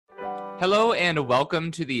Hello and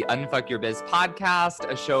welcome to the Unfuck Your Biz podcast,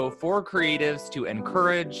 a show for creatives to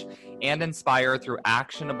encourage and inspire through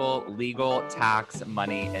actionable legal, tax,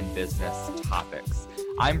 money, and business topics.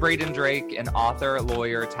 I'm Braden Drake, an author,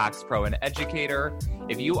 lawyer, tax pro, and educator.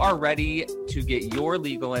 If you are ready to get your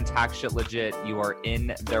legal and tax shit legit, you are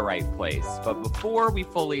in the right place. But before we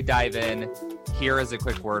fully dive in, here is a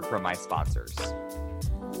quick word from my sponsors.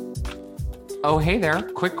 Oh, hey there.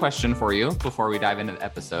 Quick question for you before we dive into the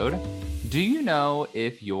episode. Do you know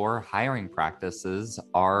if your hiring practices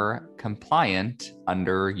are compliant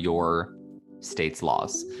under your state's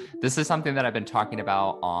laws? This is something that I've been talking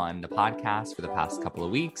about on the podcast for the past couple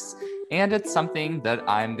of weeks, and it's something that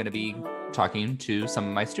I'm going to be talking to some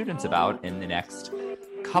of my students about in the next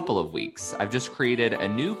couple of weeks. I've just created a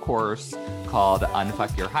new course called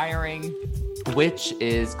Unfuck Your Hiring, which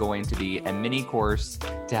is going to be a mini course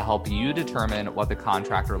to help you determine what the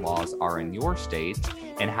contractor laws are in your state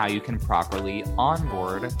and how you can properly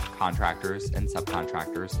onboard contractors and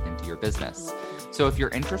subcontractors into your business. So if you're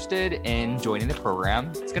interested in joining the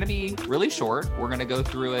program, it's going to be really short. We're going to go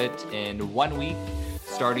through it in 1 week,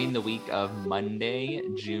 starting the week of Monday,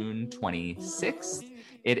 June 26th.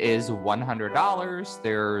 It is $100.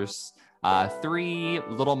 There's 3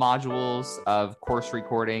 little modules of course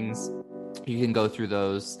recordings. You can go through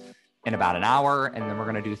those in about an hour, and then we're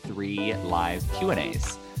going to do 3 live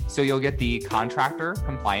Q&As. So you'll get the contractor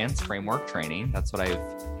compliance framework training. That's what I've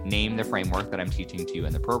named the framework that I'm teaching to you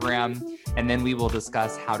in the program. And then we will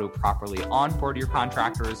discuss how to properly onboard your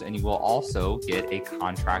contractors, and you will also get a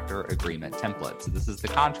contractor agreement template. So this is the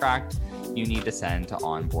contract you need to send to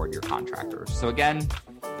onboard your contractors. So again,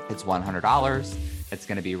 it's $100. It's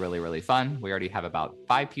going to be really, really fun. We already have about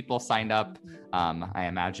 5 people signed up. I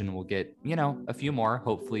imagine we'll get, a few more.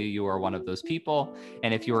 Hopefully you are one of those people.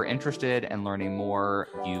 And if you are interested in learning more,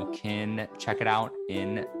 you can check it out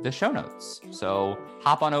in the show notes. So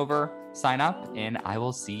hop on over, sign up, and I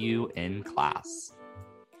will see you in class.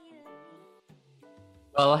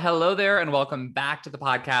 Well, hello there and welcome back to the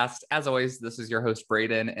podcast. As always, this is your host,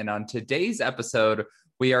 Braden. And on today's episode,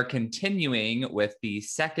 we are continuing with the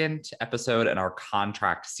second episode in our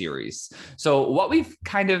contract series. So what we've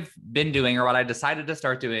kind of been doing, or what I decided to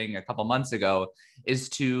start doing a couple months ago, is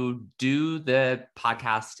to do the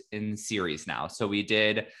podcast in series now. So we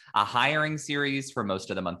did a hiring series for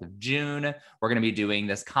most of the month of June. We're going to be doing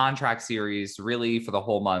this contract series really for the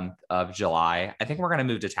whole month of July. I think we're going to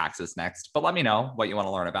move to taxes next, but let me know what you want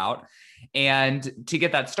to learn about. And to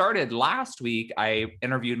get that started, last week, I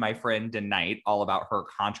interviewed my friend Knight all about her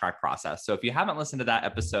contract process. So if you haven't listened to that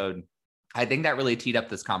episode, I think that really teed up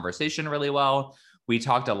this conversation really well. We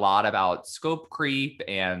talked a lot about scope creep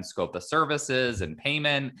and scope of services and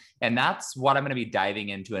payment. And that's what I'm going to be diving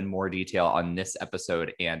into in more detail on this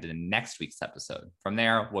episode and in next week's episode. From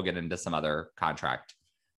there, we'll get into some other contract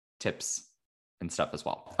tips and stuff as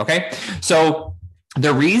well. Okay. So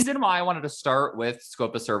the reason why I wanted to start with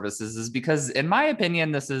scope of services is because, in my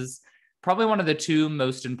opinion, this is probably one of the 2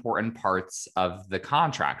 most important parts of the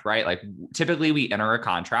contract, right? Like typically we enter a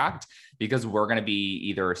contract because we're going to be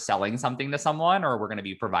either selling something to someone or we're going to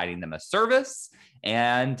be providing them a service,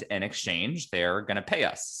 and in exchange, they're going to pay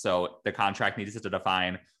us. So the contract needs to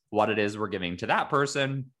define what it is we're giving to that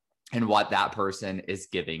person and what that person is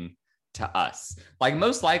giving to us. Like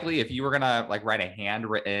most likely, if you were going to write a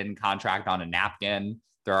handwritten contract on a napkin,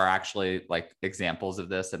 there are actually examples of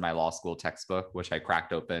this in my law school textbook, which I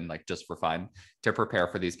cracked open just for fun to prepare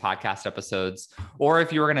for these podcast episodes. Or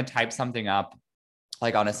if you were going to type something up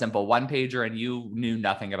on a simple 1-pager and you knew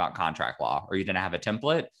nothing about contract law or you didn't have a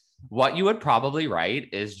template, what you would probably write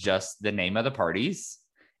is just the name of the parties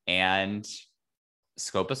and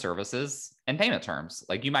scope of services and payment terms.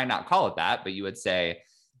 You might not call it that, but you would say,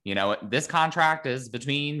 this contract is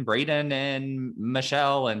between Braden and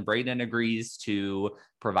Michelle, and Braden agrees to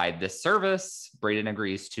provide this service. Braden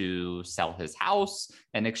agrees to sell his house.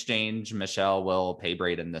 In exchange, Michelle will pay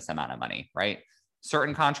Braden this amount of money, right?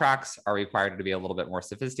 Certain contracts are required to be a little bit more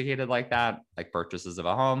sophisticated like that, like purchases of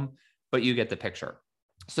a home, but you get the picture.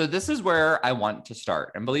 So this is where I want to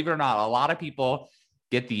start. And believe it or not, a lot of people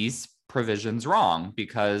get these provisions wrong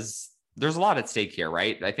because there's a lot at stake here,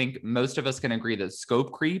 right? I think most of us can agree that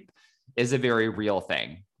scope creep is a very real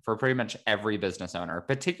thing for pretty much every business owner,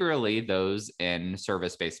 particularly those in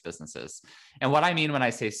service-based businesses. And what I mean when I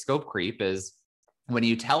say scope creep is when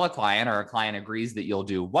you tell a client or a client agrees that you'll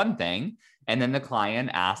do one thing, and then the client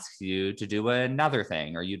asks you to do another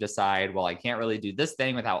thing, or you decide, well, I can't really do this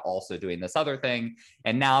thing without also doing this other thing.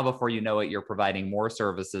 And now before you know it, you're providing more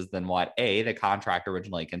services than what A, the contract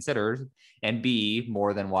originally considered, and B,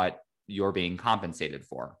 more than what you're being compensated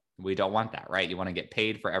for. We don't want that, right? You want to get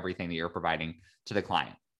paid for everything that you're providing to the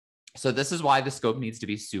client. So this is why the scope needs to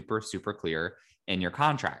be super, super clear in your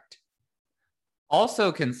contract.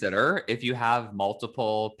 Also consider if you have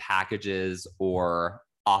multiple packages or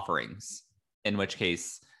offerings, in which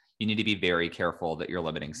case you need to be very careful that you're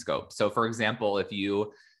limiting scope. So for example, if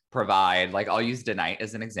you provide, like I'll use Danite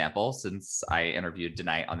as an example, since I interviewed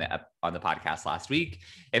Danite on the podcast last week.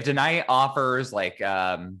 If Danite offers like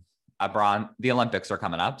a bronze, the Olympics are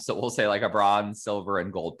coming up. So we'll say like a bronze, silver,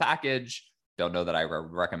 and gold package. Don't know that I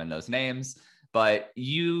recommend those names, but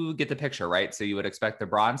you get the picture, right? So you would expect the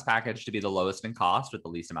bronze package to be the lowest in cost with the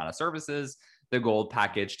least amount of services, the gold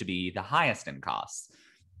package to be the highest in cost.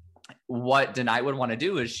 What Danite would want to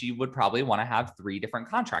do is she would probably want to have 3 different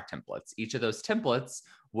contract templates. Each of those templates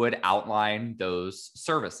would outline those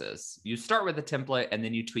services. You start with a template and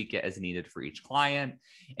then you tweak it as needed for each client.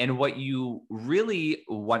 And what you really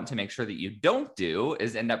want to make sure that you don't do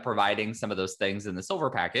is end up providing some of those things in the silver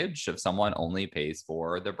package if someone only pays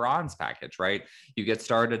for the bronze package, right? You get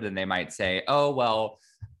started and they might say, oh, well,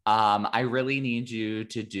 I really need you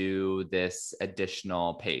to do this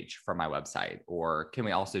additional page for my website, or can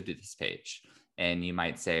we also do this page? And you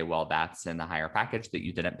might say, well, that's in the higher package that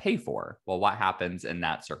you didn't pay for. Well, what happens in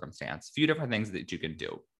that circumstance? A few different things that you can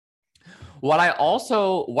do. What I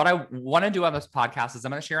want to do on this podcast is I'm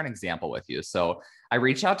going to share an example with you. So I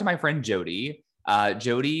reached out to my friend Jody.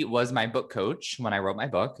 Jody was my book coach when I wrote my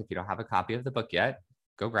book. If you don't have a copy of the book yet,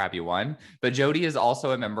 go grab you one. But Jody is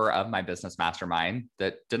also a member of my business mastermind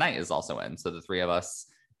that Danite is also in. So the 3 of us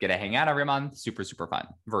get to hang out every month. Super, super fun,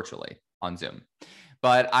 virtually on Zoom.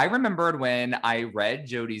 But I remembered when I read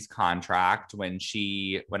Jody's contract when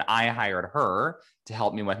I hired her to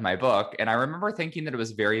help me with my book. And I remember thinking that it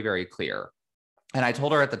was very, very clear. And I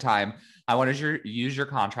told her at the time, I want to use your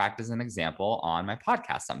contract as an example on my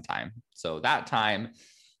podcast sometime. So that time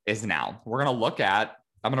is now. I'm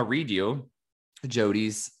going to read you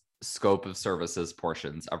Jody's scope of services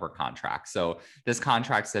portions of her contract. So this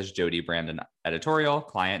contract says Jody Brandon editorial,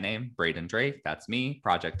 client name, Braden Drake, that's me,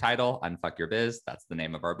 project title, Unfuck Your Biz, that's the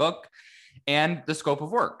name of our book, and the scope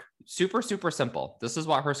of work. Super, super simple. This is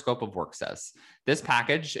what her scope of work says. This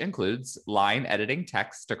package includes line editing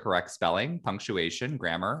text to correct spelling, punctuation,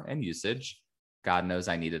 grammar, and usage. God knows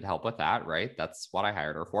I needed help with that, right? That's what I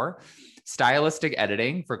hired her for. Stylistic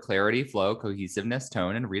editing for clarity, flow, cohesiveness,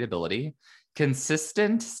 tone, and readability.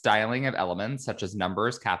 Consistent styling of elements such as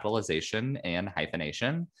numbers, capitalization, and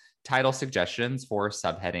hyphenation. Title suggestions for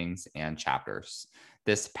subheadings and chapters.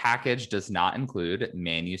 This package does not include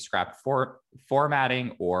manuscript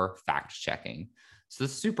formatting or fact checking. So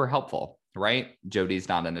this is super helpful, right? Jody's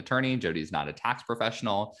not an attorney. Jody's not a tax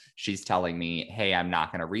professional. She's telling me, hey, I'm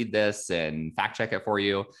not going to read this and fact check it for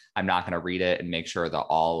you. I'm not going to read it and make sure that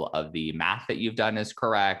all of the math that you've done is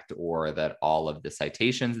correct, or that all of the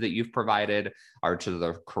citations that you've provided are to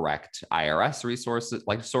the correct IRS resources,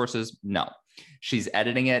 like sources. No, she's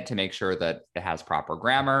editing it to make sure that it has proper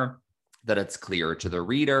grammar, that it's clear to the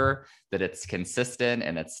reader, that it's consistent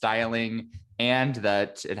in its styling, and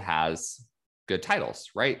that it has good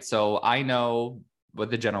titles, right? So I know what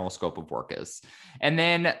the general scope of work is. And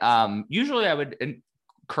then usually I would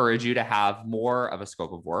encourage you to have more of a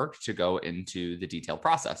scope of work to go into the detailed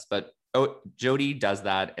process. But Jody does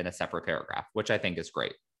that in a separate paragraph, which I think is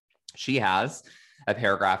great. She has a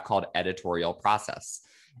paragraph called editorial process.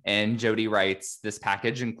 And Jody writes, this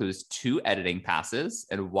package includes 2 editing passes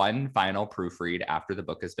and 1 final proofread after the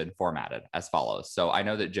book has been formatted as follows. So I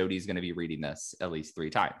know that Jody's going to be reading this at least 3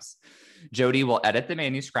 times. Jody will edit the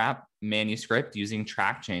manuscript using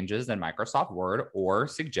track changes in Microsoft Word or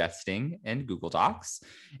suggesting in Google Docs,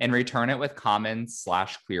 and return it with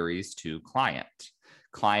comments/queries to client.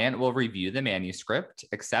 Client will review the manuscript,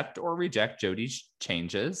 accept or reject Jody's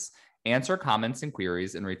changes, answer comments and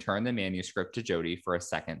queries, and return the manuscript to Jody for a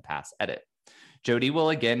second pass edit. Jody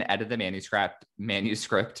will again edit the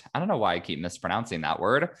manuscript. I don't know why I keep mispronouncing that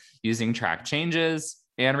word, using track changes,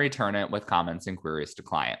 and return it with comments and queries to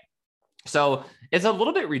client. So it's a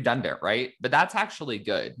little bit redundant, right? But that's actually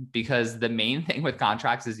good, because the main thing with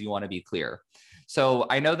contracts is you want to be clear. So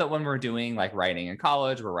I know that when we're doing like writing in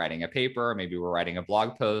college, we're writing a paper, maybe we're writing a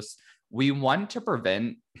blog post, we want to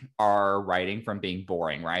prevent our writing from being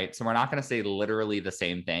boring, right? So we're not going to say literally the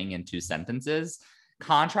same thing in 2 sentences.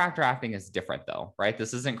 Contract drafting is different though, right?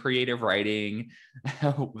 This isn't creative writing.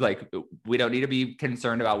 Like we don't need to be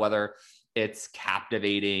concerned about whether it's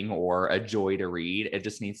captivating or a joy to read. It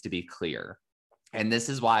just needs to be clear. And this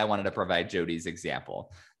is why I wanted to provide Jody's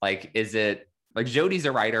example. Like, is it like Jody's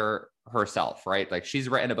a writer herself, right? Like she's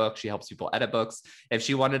written a book, she helps people edit books. If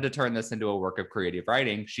she wanted to turn this into a work of creative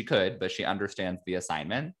writing, she could, but she understands the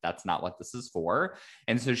assignment. That's not what this is for.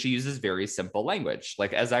 And so she uses very simple language.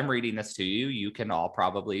 Like as I'm reading this to you, you can all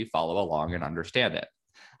probably follow along and understand it.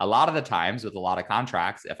 A lot of the times with a lot of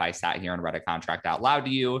contracts, if I sat here and read a contract out loud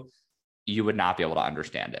to you, you would not be able to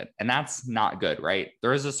understand it. And that's not good, right?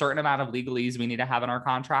 There is a certain amount of legalese we need to have in our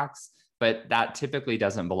contracts, but that typically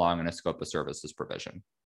doesn't belong in a scope of services provision.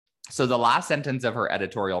 So the last sentence of her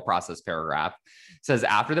editorial process paragraph says,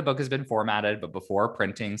 after the book has been formatted, but before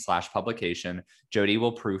printing/publication, Jody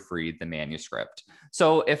will proofread the manuscript.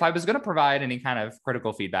 So if I was going to provide any kind of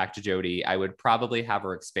critical feedback to Jody, I would probably have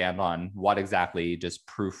her expand on what exactly does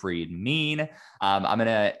proofread mean. I'm going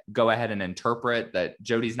to go ahead and interpret that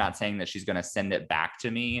Jody's not saying that she's going to send it back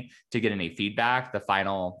to me to get any feedback.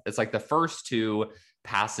 It's like the first two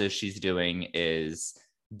passes she's doing is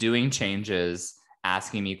doing changes,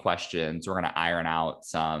 asking me questions. We're going to iron out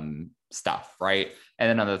some stuff, right? And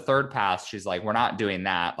then on the third pass, she's like, we're not doing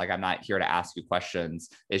that. Like, I'm not here to ask you questions.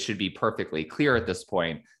 It should be perfectly clear at this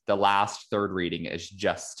point. The last third reading is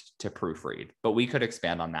just to proofread, but we could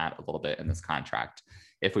expand on that a little bit in this contract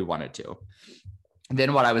if we wanted to.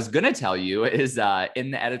 Then what I was going to tell you is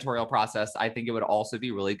in the editorial process, I think it would also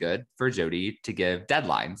be really good for Jody to give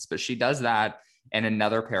deadlines, but she does that in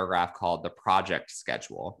another paragraph called the project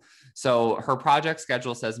schedule. So her project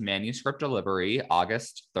schedule says manuscript delivery,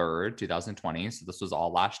 August 3rd, 2020. So this was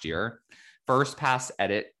all last year. First pass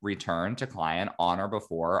edit return to client on or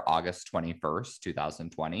before August 21st,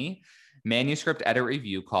 2020. Manuscript edit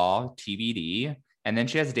review call, TBD. And then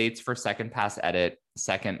she has dates for second pass edit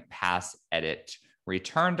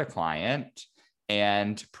return to client,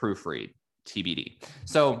 and proofread, TBD.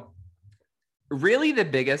 So really the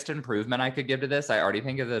biggest improvement I could give to this, I already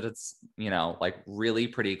think that it's, like really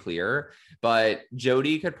pretty clear, but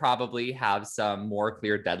Jody could probably have some more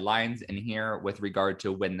clear deadlines in here with regard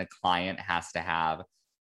to when the client has to have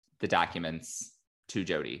the documents to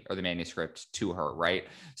Jody or the manuscript to her, right?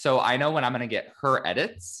 So I know when I'm going to get her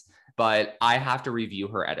edits, but I have to review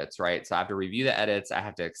her edits, right? So I have to review the edits. I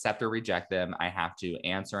have to accept or reject them. I have to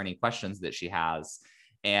answer any questions that she has.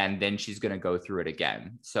 And then she's going to go through it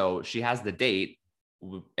again. So she has the date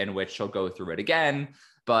in which she'll go through it again.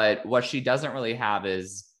 But what she doesn't really have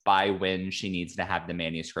is by when she needs to have the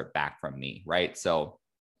manuscript back from me, right? So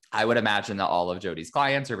I would imagine that all of Jody's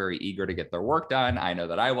clients are very eager to get their work done. I know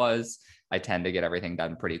that I was. I tend to get everything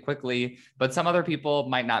done pretty quickly, but some other people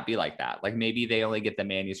might not be like that. Like maybe they only get the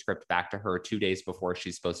manuscript back to her 2 days before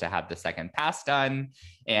she's supposed to have the second pass done.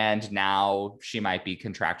 And now she might be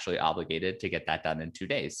contractually obligated to get that done in 2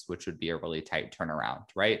 days, which would be a really tight turnaround,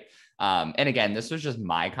 right? And again, this was just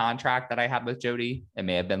my contract that I had with Jody. It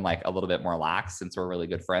may have been like a little bit more lax since we're really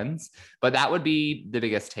good friends, but that would be the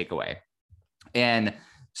biggest takeaway. And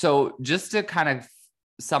so just to kind of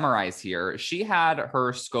summarize here, she had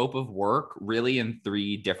her scope of work really in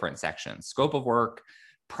 3 different sections: scope of work,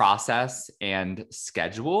 process, and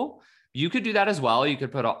schedule. You could do that as well. You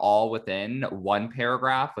could put it all within one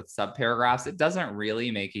paragraph with subparagraphs. It doesn't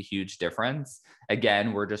really make a huge difference.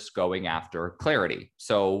 Again, we're just going after clarity.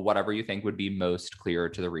 So whatever you think would be most clear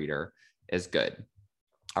to the reader is good.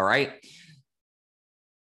 All right.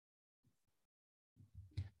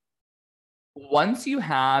 Once you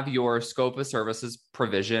have your scope of services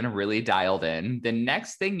provision really dialed in, the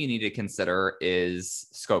next thing you need to consider is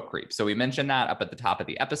scope creep. So we mentioned that up at the top of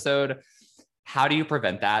the episode. How do you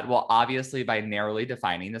prevent that? Well, obviously by narrowly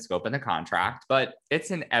defining the scope in the contract, but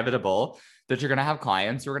it's inevitable that you're going to have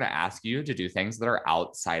clients who are going to ask you to do things that are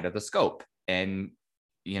outside of the scope. And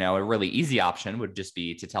a really easy option would just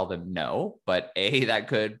be to tell them no, but A, that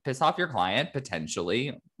could piss off your client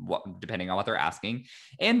potentially, depending on what they're asking.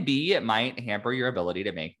 And B, it might hamper your ability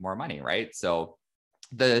to make more money, right? So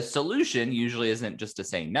the solution usually isn't just to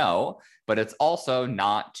say no, but it's also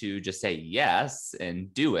not to just say yes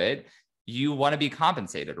and do it. You want to be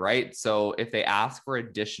compensated, right? So if they ask for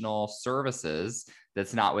additional services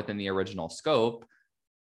that's not within the original scope,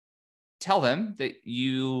 tell them that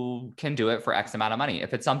you can do it for X amount of money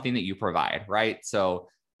if it's something that you provide, right? So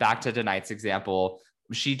back to tonight's example,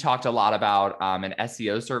 she talked a lot about an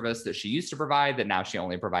SEO service that she used to provide that now she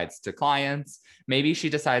only provides to clients. Maybe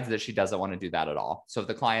she decides that she doesn't want to do that at all. So if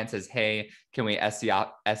the client says, hey, can we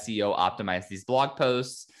SEO optimize these blog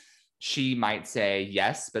posts? She might say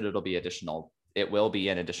yes, but it will be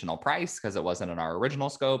an additional price because it wasn't in our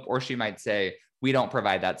original scope. Or she might say, we don't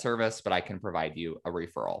provide that service, but I can provide you a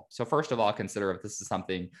referral. So first of all, consider if this is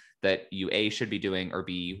something that you A, should be doing, or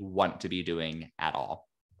B, want to be doing at all.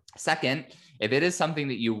 Second, if it is something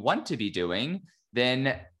that you want to be doing,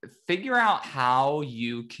 then figure out how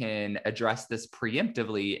you can address this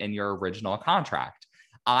preemptively in your original contract.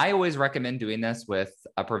 I always recommend doing this with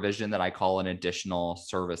a provision that I call an additional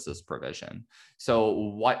services provision. So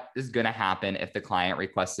what is going to happen if the client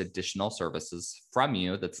requests additional services from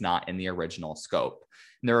you that's not in the original scope?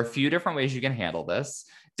 And there are a few different ways you can handle this.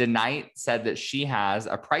 Denite said that she has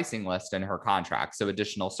a pricing list in her contract. So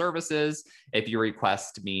additional services, if you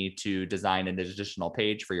request me to design an additional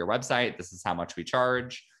page for your website, this is how much we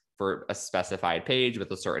charge for a specified page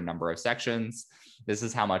with a certain number of sections. This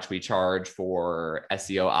is how much we charge for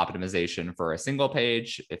SEO optimization for a single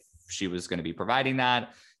page, if she was going to be providing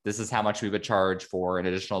that. This is how much we would charge for an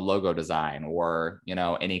additional logo design or,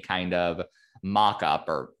 any kind of mock-up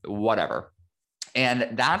or whatever.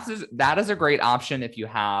 And that is a great option if you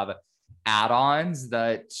have add-ons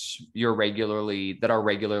that are regularly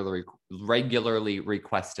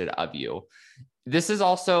requested of you. This is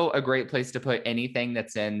also a great place to put anything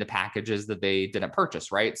that's in the packages that they didn't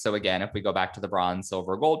purchase, right? So again, if we go back to the bronze,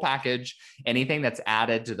 silver, gold package, anything that's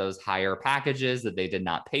added to those higher packages that they did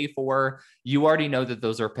not pay for, you already know that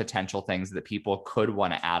those are potential things that people could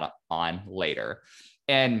want to add on later.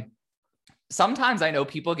 And sometimes I know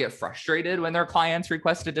people get frustrated when their clients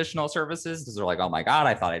request additional services because they're like, oh my God,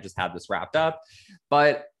 I thought I just had this wrapped up.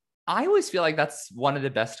 But I always feel like that's one of the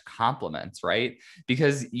best compliments, right?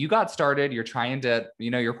 Because you got started, you're trying to,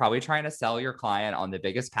 you're probably trying to sell your client on the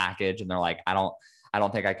biggest package. And they're like, I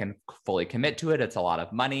don't think I can fully commit to it. It's a lot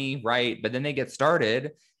of money, right? But then they get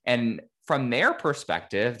started, and from their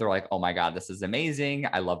perspective, they're like, oh my God, this is amazing.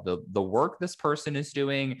 I love the work this person is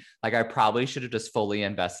doing. Like, I probably should have just fully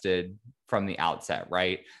invested from the outset,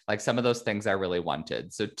 right? Like some of those things I really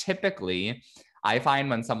wanted. So typically, I find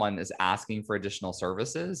when someone is asking for additional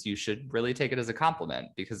services, you should really take it as a compliment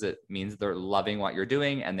because it means they're loving what you're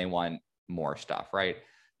doing and they want more stuff, right?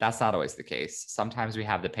 That's not always the case. Sometimes we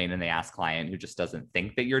have the pain in the ass client who just doesn't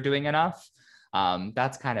think that you're doing enough.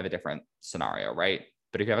 That's kind of a different scenario, right?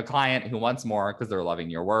 But if you have a client who wants more because they're loving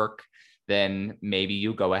your work, then maybe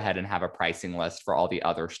you go ahead and have a pricing list for all the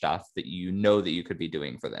other stuff that you know that you could be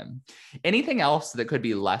doing for them. Anything else that could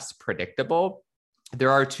be less predictable,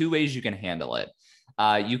 there are two ways you can handle it.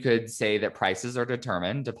 You could say that prices are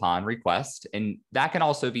determined upon request, and that can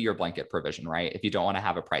also be your blanket provision, right? If you don't want to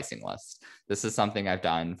have a pricing list. This is something I've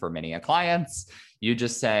done for many clients. You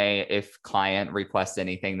just say, if client requests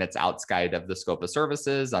anything that's outside of the scope of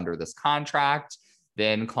services under this contract,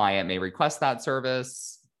 then client may request that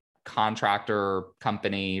service. Contractor,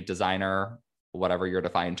 company, designer, whatever your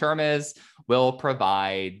defined term is, will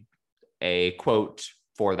provide a quote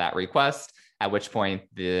for that request, at which point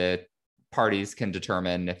the parties can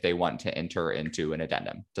determine if they want to enter into an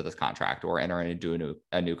addendum to this contract or enter into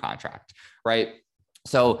a new contract, right?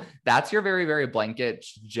 So that's your very, very blanket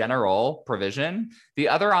general provision. The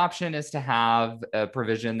other option is to have a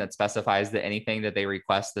provision that specifies that anything that they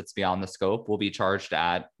request that's beyond the scope will be charged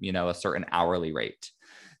at, a certain hourly rate.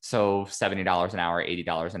 So $70 an hour,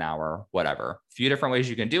 $80 an hour, whatever. A few different ways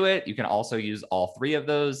you can do it. You can also use all three of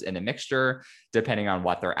those in a mixture, depending on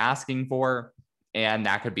what they're asking for. And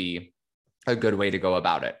that could be a good way to go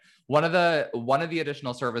about it. One of the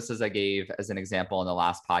additional services I gave as an example in the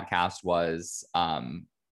last podcast was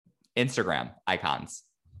Instagram icons.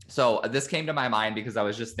 So this came to my mind because I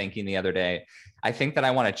was just thinking the other day, I think that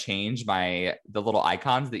I want to change the little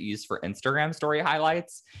icons that you use for Instagram story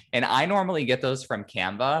highlights. And I normally get those from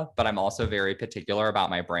Canva, but I'm also very particular about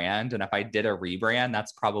my brand. And if I did a rebrand,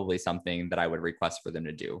 that's probably something that I would request for them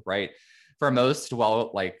to do, right? For most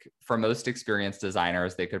experienced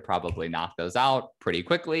designers, they could probably knock those out pretty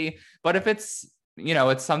quickly. But if it's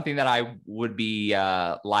something that I would be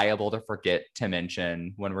liable to forget to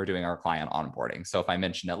mention when we're doing our client onboarding. So if I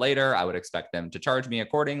mention it later, I would expect them to charge me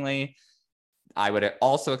accordingly. I would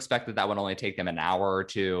also expect that would only take them an hour or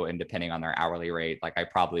two. And depending on their hourly rate, like I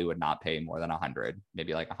probably would not pay more than $100,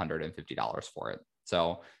 maybe like $150 for it.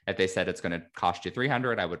 So if they said it's going to cost you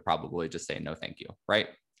 $300, I would probably just say no, thank you. Right.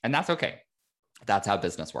 And that's okay. That's how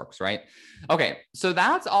business works, right? Okay, so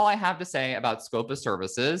that's all I have to say about scope of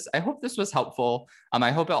services. I hope this was helpful. I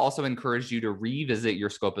hope it also encouraged you to revisit your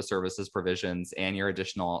scope of services provisions and your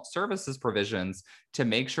additional services provisions to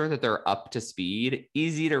make sure that they're up to speed,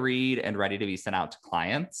 easy to read, and ready to be sent out to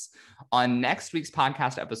clients. On next week's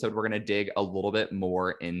podcast episode, we're going to dig a little bit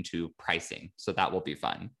more into pricing, so that will be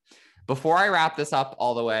fun. Before I wrap this up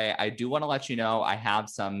all the way, I do want to let you know I have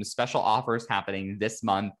some special offers happening this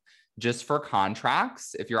month just for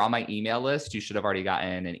contracts. If you're on my email list, you should have already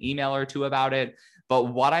gotten an email or two about it. But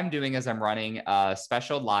what I'm doing is I'm running a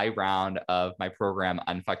special live round of my program,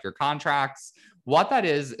 Unfuck Your Contracts, What that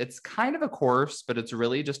is, it's kind of a course, but it's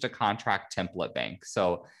really just a contract template bank.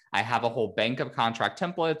 So I have a whole bank of contract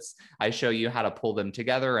templates. I show you how to pull them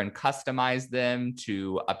together and customize them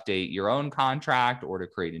to update your own contract or to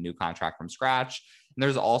create a new contract from scratch. And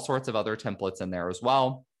there's all sorts of other templates in there as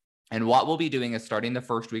well. And what we'll be doing is starting the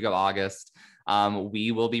first week of August,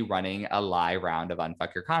 we will be running a live round of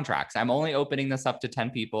Unfuck Your Contracts. I'm only opening this up to 10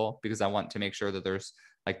 people because I want to make sure that there's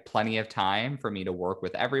like plenty of time for me to work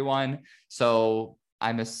with everyone. So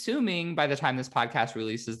I'm assuming by the time this podcast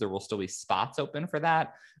releases, there will still be spots open for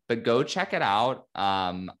that, but go check it out.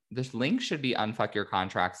 This link should be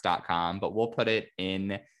unfuckyourcontracts.com, but we'll put it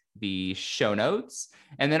in the show notes.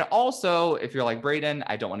 And then also, if you're like, Braden,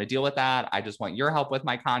 I don't want to deal with that, I just want your help with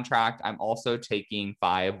my contract, I'm also taking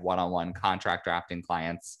 5 one-on-one contract drafting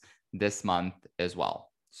clients this month as well.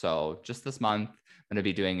 So just this month, I'm going to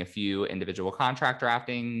be doing a few individual contract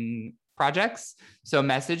drafting projects. So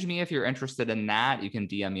message me if you're interested in that. You can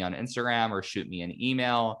DM me on Instagram or shoot me an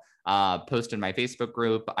email, post in my Facebook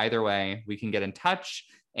group. Either way, we can get in touch.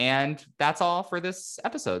 And that's all for this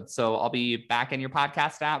episode. So I'll be back in your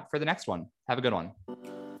podcast app for the next one. Have a good one.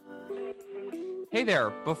 Hey there.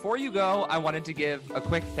 Before you go, I wanted to give a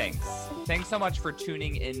quick thanks. Thanks so much for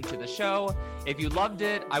tuning into the show. If you loved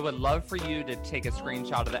it, I would love for you to take a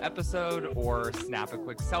screenshot of the episode or snap a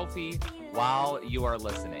quick selfie while you are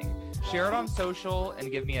listening. Share it on social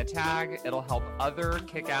and give me a tag. It'll help other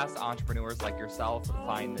kick-ass entrepreneurs like yourself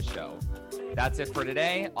find the show. That's it for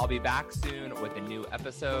today. I'll be back soon with a new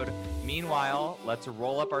episode. Meanwhile, let's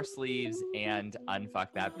roll up our sleeves and unfuck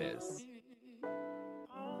that biz.